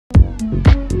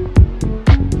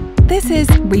This is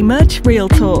Remerge Real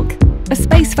Talk, a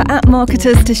space for app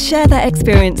marketers to share their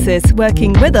experiences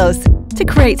working with us to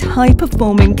create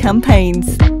high-performing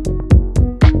campaigns.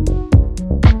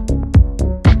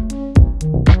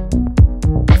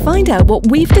 Find out what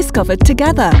we've discovered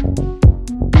together.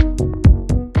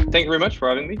 Thank you very much for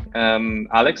having me.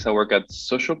 Alex, I work at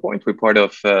Socialpoint. We're part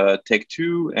of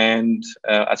Take-Two, and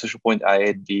at Socialpoint, I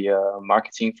head the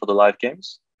marketing for the live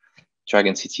games,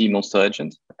 Dragon City, Monster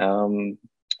Legend.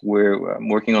 We're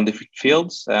working on different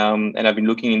fields, and I've been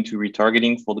looking into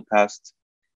retargeting for the past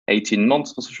 18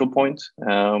 months for Socialpoint,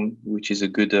 which is a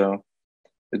good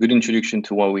introduction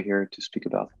to what we're here to speak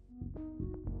about.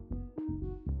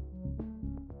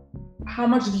 How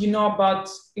much do you know about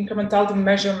incrementality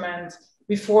measurement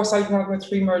before starting working with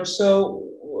Remerge? So,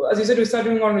 as you said, we started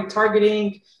doing on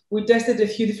retargeting. We tested a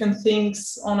few different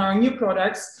things on our new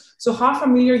products. So how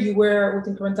familiar you were with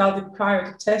incrementality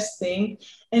prior to testing?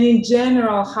 And in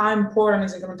general, how important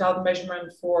is incrementality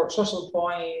measurement for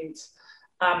Socialpoint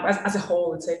as a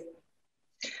whole, let's say?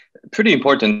 Pretty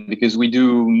important, because we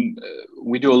do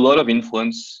a lot of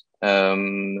influence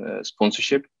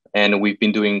sponsorship, and we've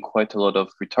been doing quite a lot of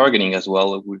retargeting as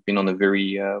well. We've been on a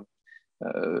very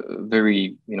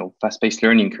fast-paced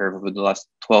learning curve over the last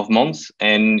 12 months,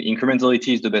 and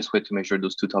incrementality is the best way to measure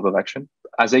those two types of action.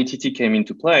 As ATT came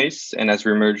into place, and as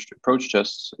Remerge approached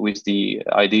us with the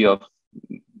idea of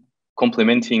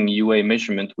complementing UA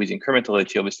measurement with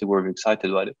incrementality, obviously we're very excited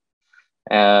about it.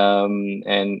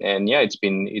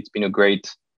 It's been a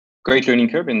great learning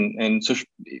curve, and so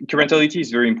incrementality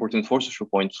is very important for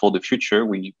Socialpoint for the future.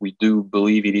 We do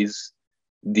believe it is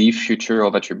the future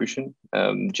of attribution,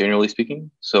 generally speaking.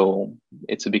 So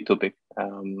it's a big topic,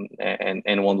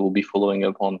 and one we'll be following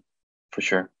up on for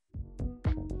sure.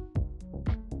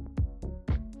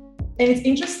 And it's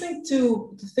interesting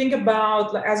to think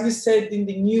about, like, as you said, in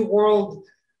the new world,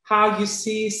 how you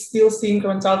still see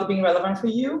incrementality being relevant for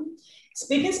you.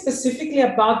 Speaking specifically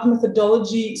about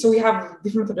methodology, so we have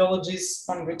different methodologies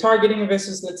on retargeting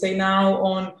versus, let's say, now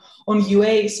on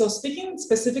UA. So speaking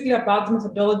specifically about the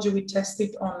methodology we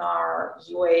tested on our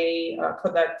UA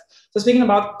product, so speaking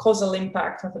about causal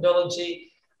impact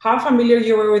methodology, how familiar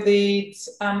you were with it,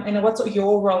 and what's your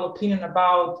overall opinion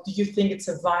about, do you think it's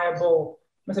a viable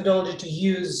methodology to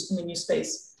use in the new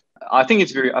space? I think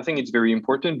it's very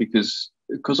important, because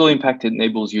causal impact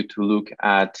enables you to look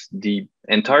at the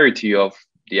entirety of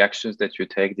the actions that you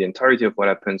take, the entirety of what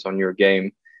happens on your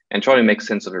game, and try to make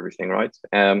sense of everything, right?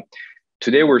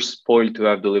 Today, we're spoiled to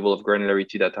have the level of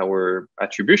granularity that our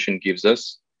attribution gives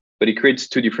us, but it creates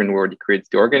two different worlds. It creates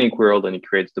the organic world, and it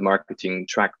creates the marketing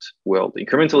tracked world.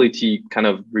 Incrementality kind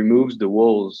of removes the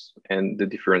walls and the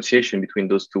differentiation between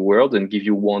those two worlds and give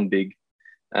you one big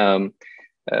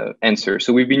answer.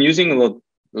 So we've been using a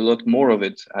lot more of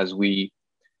it as we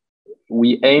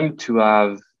aim to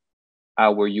have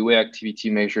our UA activity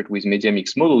measured with media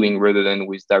mix modeling rather than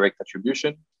with direct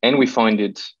attribution. And we find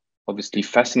it obviously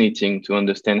fascinating to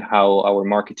understand how our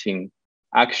marketing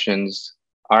actions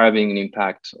are having an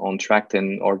impact on tracked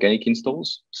and organic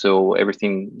installs. So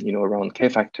everything, around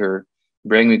K-factor,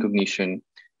 brand recognition,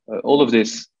 all of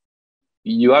this,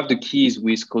 you have the keys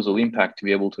with causal impact to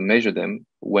be able to measure them,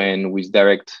 when with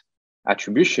direct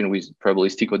attribution, with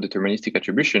probabilistic or deterministic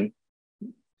attribution,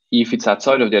 if it's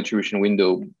outside of the attribution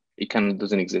window, it kind of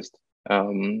doesn't exist.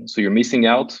 So you're missing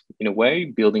out in a way,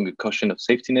 building a cushion of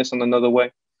safetiness on another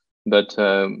way. But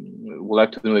we'll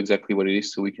have to know exactly what it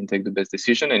is so we can take the best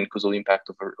decision, and causal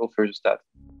impact offers that.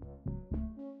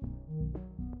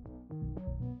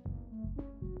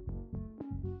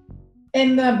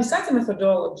 And besides the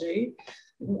methodology,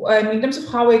 in terms of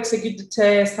how we execute the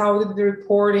test, how we did the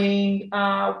reporting,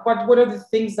 what are the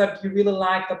things that you really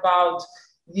liked about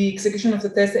the execution of the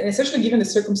test, and especially given the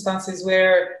circumstances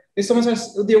where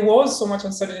there was so much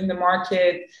uncertainty in the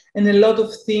market, and a lot of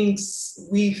things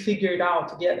we figured out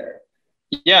together?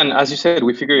 Yeah, and as you said,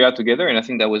 we figured it out together, and I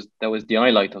think that was the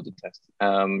highlight of the test.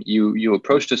 You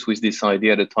approached us with this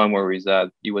idea at a time where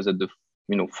it was at the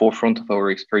forefront of our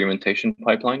experimentation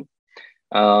pipeline.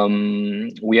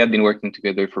 We had been working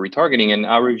together for retargeting, and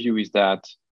our view is that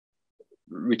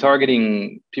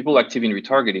people active in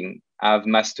retargeting have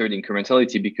mastered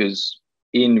incrementality, because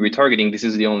in retargeting, this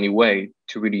is the only way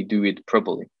to really do it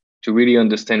properly, to really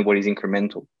understand what is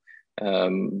incremental.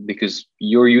 Because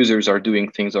your users are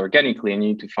doing things organically, and you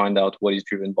need to find out what is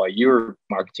driven by your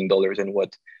marketing dollars and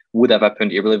what would have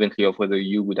happened irrelevantly of whether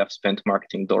you would have spent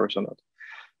marketing dollars or not.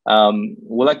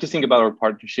 We like to think about our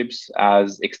partnerships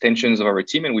as extensions of our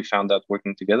team, and we found that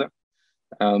working together.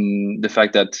 The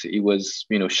fact that it was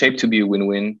shaped to be a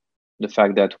win-win, the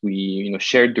fact that we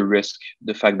shared the risk,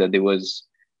 the fact that there was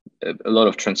a lot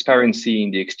of transparency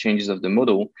in the exchanges of the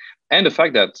model, and the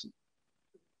fact that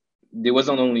there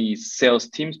wasn't only sales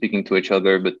teams speaking to each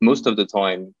other, but most of the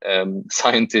time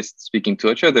scientists speaking to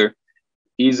each other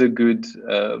is a good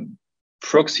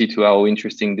proxy to how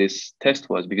interesting this test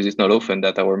was, because it's not often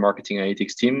that our marketing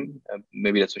analytics team,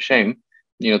 maybe that's a shame,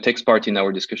 takes part in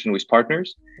our discussion with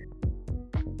partners.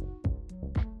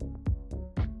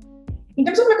 In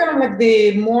terms of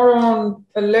the more on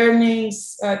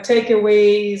learnings,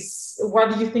 takeaways,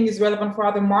 what do you think is relevant for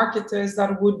other marketers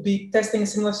that would be testing a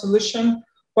similar solution?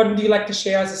 What would you like to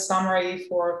share as a summary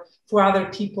for other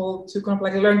people to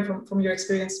learn from your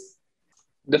experience?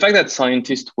 The fact that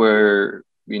scientists were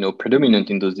predominant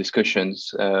in those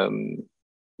discussions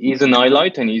is an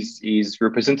highlight, and is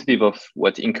representative of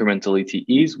what incrementality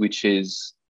is, which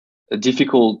is a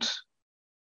difficult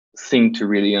thing to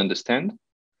really understand,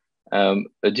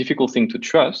 a difficult thing to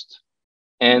trust,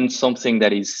 and something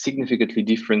that is significantly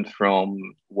different from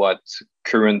what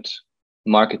current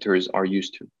marketers are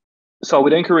used to. So I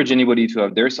would encourage anybody to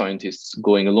have their scientists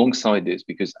going alongside this,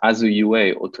 because as a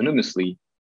UA autonomously,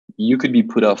 you could be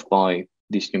put off by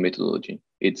this new methodology.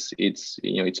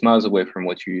 It's miles away from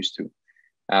what you're used to.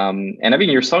 And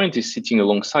having your scientists sitting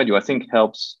alongside you, I think,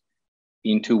 helps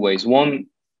in two ways. One,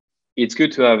 it's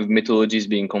good to have methodologies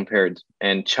being compared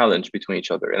and challenged between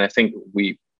each other. And I think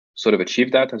we sort of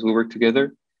achieved that as we worked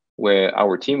together, where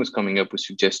our team was coming up with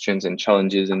suggestions and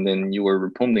challenges, and then you were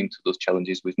responding to those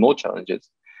challenges with more challenges.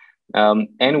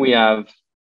 And we have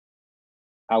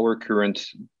our current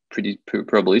pretty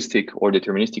probabilistic or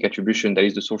deterministic attribution that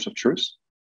is the source of truth,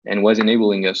 and was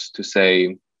enabling us to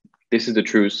say, this is the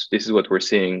truth, this is what we're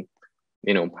seeing,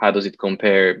 how does it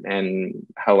compare, and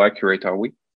how accurate are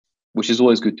we? Which is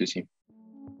always good to see.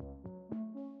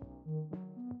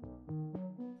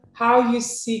 How you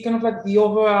see the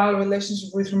overall relationship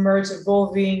with Remerge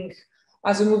evolving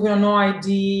as we move on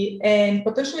OID, and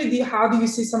potentially how do you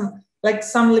see some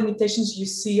limitations you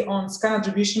see on scan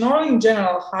attribution, or in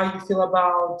general, how you feel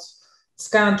about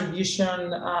scan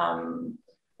attribution,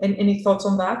 and any thoughts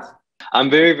on that? I'm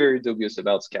very, very dubious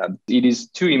about SKAd. It is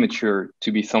too immature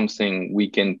to be something we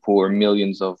can pour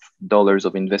millions of dollars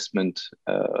of investment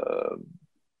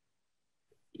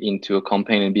into a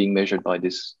campaign and being measured by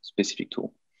this specific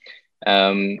tool.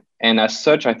 And as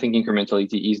such, I think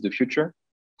incrementality is the future.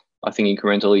 I think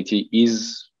incrementality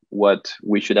is what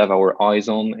we should have our eyes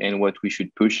on, and what we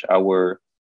should push our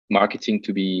marketing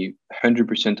to be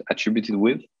 100% attributed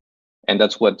with. And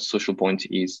that's what Socialpoint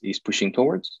is pushing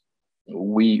towards.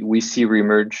 We see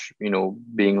Remerge,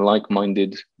 being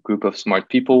like-minded group of smart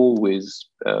people with,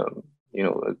 a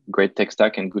great tech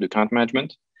stack and good account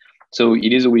management. So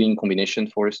it is a winning combination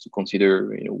for us to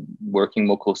consider, working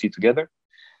more closely together.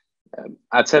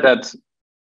 I'd say that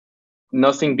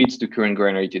nothing beats the current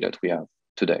granularity that we have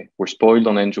today. We're spoiled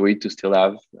on Android to still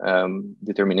have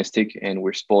deterministic, and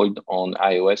we're spoiled on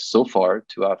iOS so far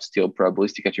to have still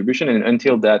probabilistic attribution. And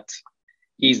until that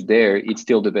is there, it's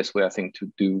still the best way, I think,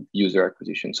 to do user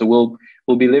acquisition. So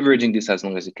we'll be leveraging this as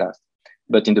long as it lasts.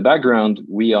 But in the background,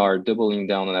 we are doubling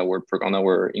down on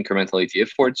our incrementality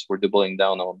efforts. We're doubling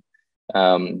down on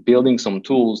building some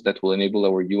tools that will enable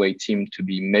our UA team to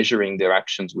be measuring their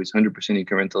actions with 100%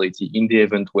 incrementality in the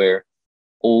event where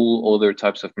all other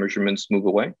types of measurements move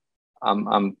away.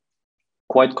 I'm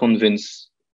quite convinced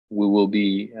we will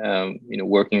be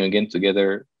working again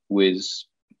together with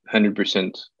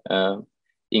 100%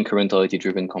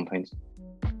 incrementality-driven campaigns.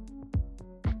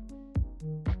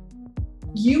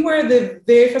 You were the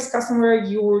very first customer.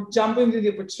 You were jumping into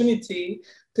the opportunity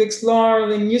to explore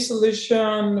the new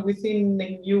solution within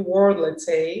the new world, let's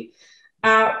say.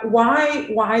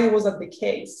 Why was that the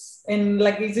case? And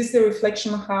is this a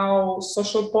reflection of how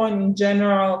Socialpoint in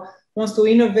general wants to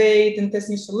innovate and test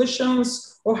new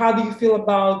solutions? Or how do you feel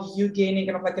about you gaining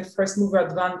a first mover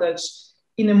advantage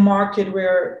in a market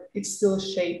where it's still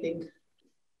shaping?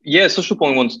 Yeah,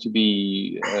 Socialpoint wants to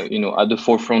be, at the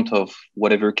forefront of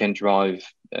whatever can drive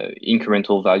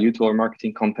incremental value to our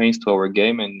marketing campaigns, to our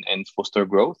game, and foster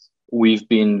growth. We've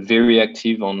been very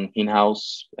active on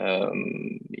in-house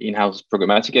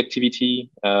programmatic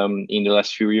activity in the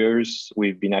last few years.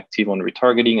 We've been active on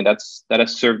retargeting, and that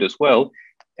has served us well.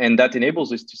 And that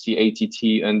enables us to see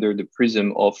ATT under the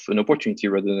prism of an opportunity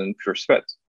rather than pure threat.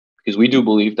 Because we do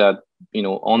believe that,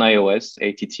 on iOS,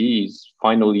 ATT is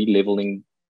finally leveling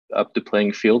up the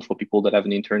playing field for people that have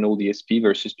an internal DSP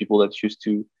versus people that choose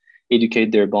to educate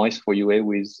their buys for UA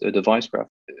with a device graph.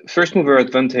 First mover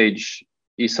advantage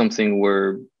is something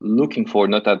we're looking for,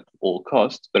 not at all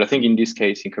costs, but I think in this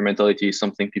case, incrementality is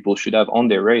something people should have on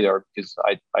their radar, because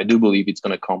I do believe it's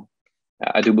going to come.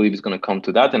 I do believe it's going to come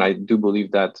to that. And I do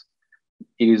believe that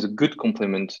it is a good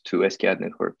complement to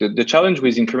SKAdNetwork. The challenge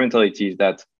with incrementality is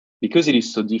that because it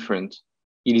is so different,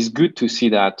 it is good to see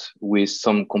that with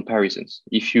some comparisons.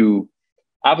 If you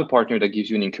have a partner that gives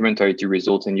you an incrementality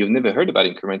result and you've never heard about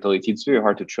incrementality, it's very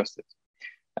hard to trust it.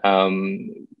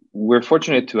 We're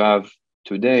fortunate to have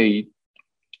today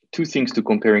two things to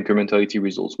compare incrementality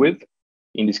results with.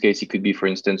 In this case, it could be, for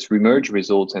instance, Remerge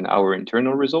results and our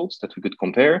internal results that we could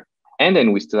compare. And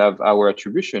then we still have our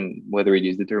attribution, whether it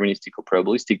is deterministic or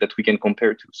probabilistic, that we can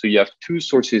compare to. So you have two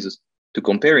sources to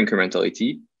compare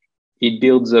incrementality. It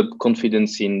builds up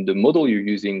confidence in the model you're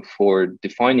using for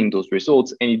defining those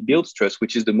results, and it builds trust,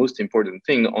 which is the most important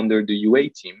thing under the UA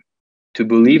team, to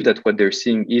believe that what they're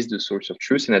seeing is the source of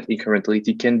truth and that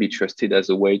incrementality can be trusted as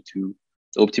a way to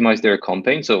optimize their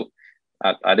campaign. So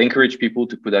I'd encourage people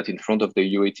to put that in front of the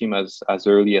UA team as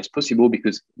early as possible,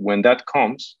 because when that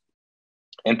comes,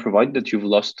 and provided that you've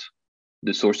lost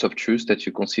the source of truth that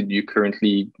you consider you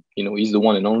currently, is the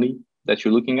one and only that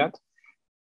you're looking at,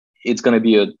 it's going to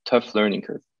be a tough learning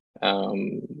curve.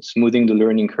 Smoothing the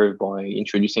learning curve by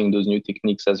introducing those new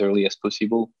techniques as early as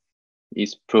possible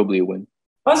is probably a win.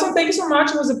 Awesome. Thank you so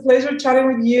much. It was a pleasure chatting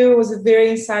with you. It was a very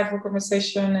insightful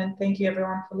conversation. And thank you,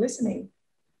 everyone, for listening.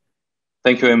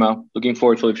 Thank you, Emma. Looking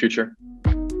forward to the future.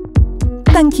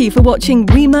 Thank you for watching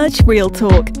Remerge Real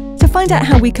Talk. To find out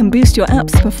how we can boost your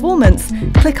app's performance,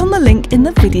 click on the link in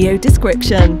the video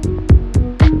description.